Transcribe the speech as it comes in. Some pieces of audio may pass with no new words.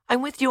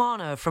I'm with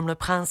Joanna from Le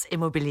Prince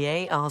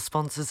Immobilier, our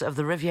sponsors of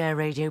the Riviera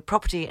Radio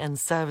Property and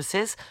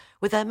Services.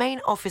 With their main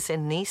office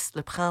in Nice,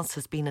 Le Prince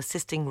has been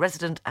assisting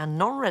resident and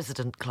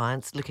non-resident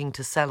clients looking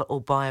to sell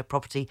or buy a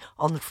property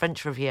on the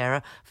French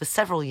Riviera for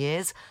several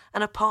years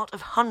and are part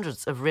of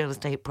hundreds of real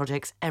estate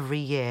projects every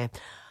year.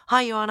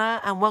 Hi, Joanna,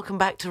 and welcome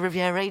back to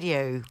Riviera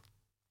Radio.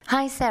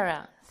 Hi,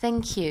 Sarah.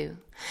 Thank you.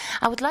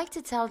 I would like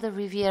to tell the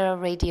Riviera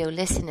Radio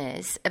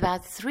listeners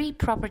about 3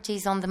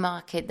 properties on the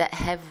market that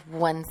have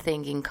one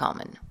thing in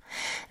common.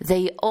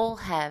 They all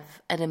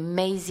have an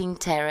amazing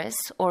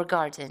terrace or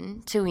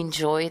garden to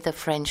enjoy the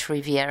French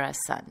Riviera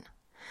sun.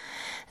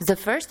 The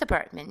first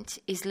apartment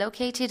is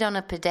located on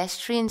a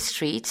pedestrian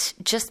street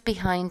just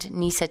behind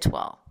Nice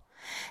Étoile.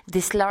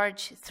 This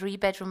large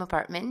 3-bedroom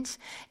apartment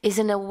is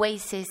an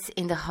oasis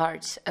in the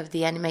heart of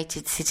the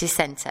animated city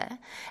centre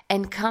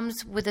and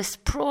comes with a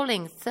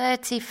sprawling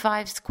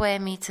 35 square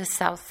metre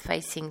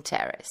south-facing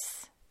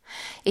terrace.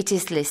 It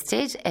is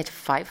listed at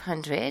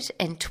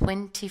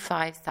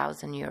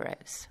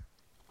 €525,000.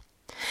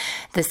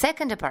 The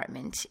second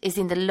apartment is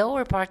in the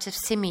lower part of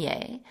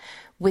Cimiez,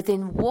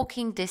 within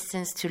walking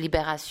distance to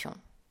Libération.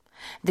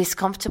 This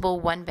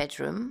comfortable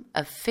 1-bedroom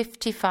of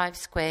 55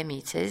 square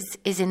meters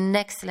is in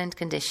excellent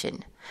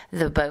condition.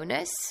 The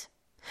bonus?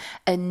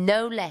 A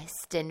no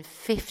less than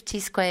 50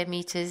 square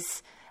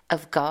meters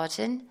of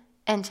garden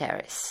and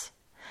terrace.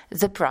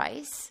 The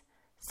price?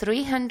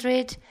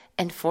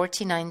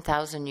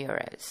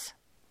 €349,000.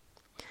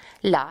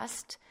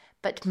 Last,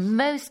 but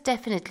most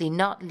definitely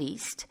not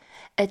least,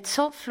 a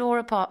top-floor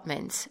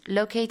apartment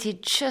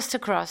located just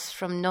across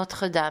from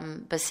Notre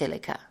Dame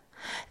Basilica.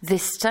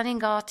 This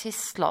stunning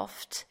artist's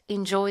loft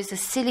enjoys a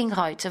ceiling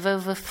height of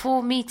over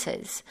 4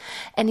 meters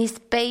and is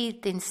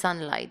bathed in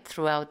sunlight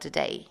throughout the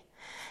day.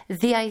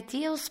 The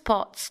ideal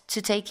spot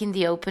to take in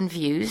the open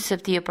views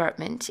of the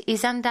apartment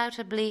is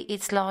undoubtedly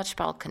its large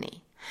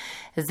balcony.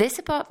 This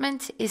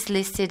apartment is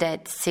listed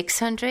at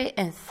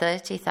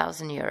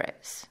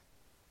 €630,000.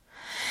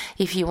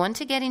 If you want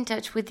to get in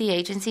touch with the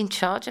agents in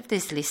charge of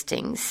these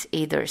listings,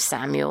 either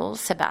Samuel,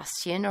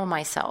 Sebastian, or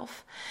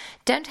myself,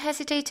 don't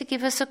hesitate to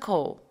give us a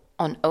call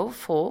on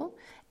 04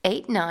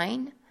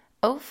 89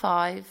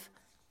 05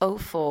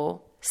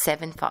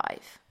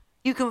 0475.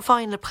 You can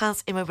find Le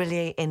Prince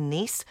Immobilier in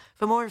Nice.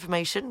 For more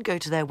information, go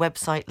to their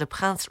website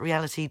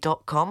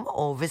leprincereality.com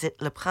or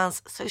visit Le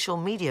Prince social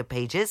media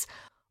pages.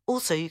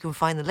 Also, you can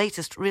find the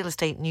latest real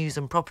estate news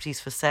and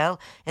properties for sale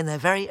in their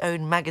very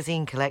own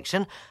magazine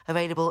collection,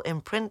 available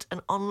in print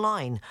and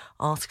online.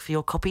 Ask for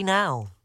your copy now.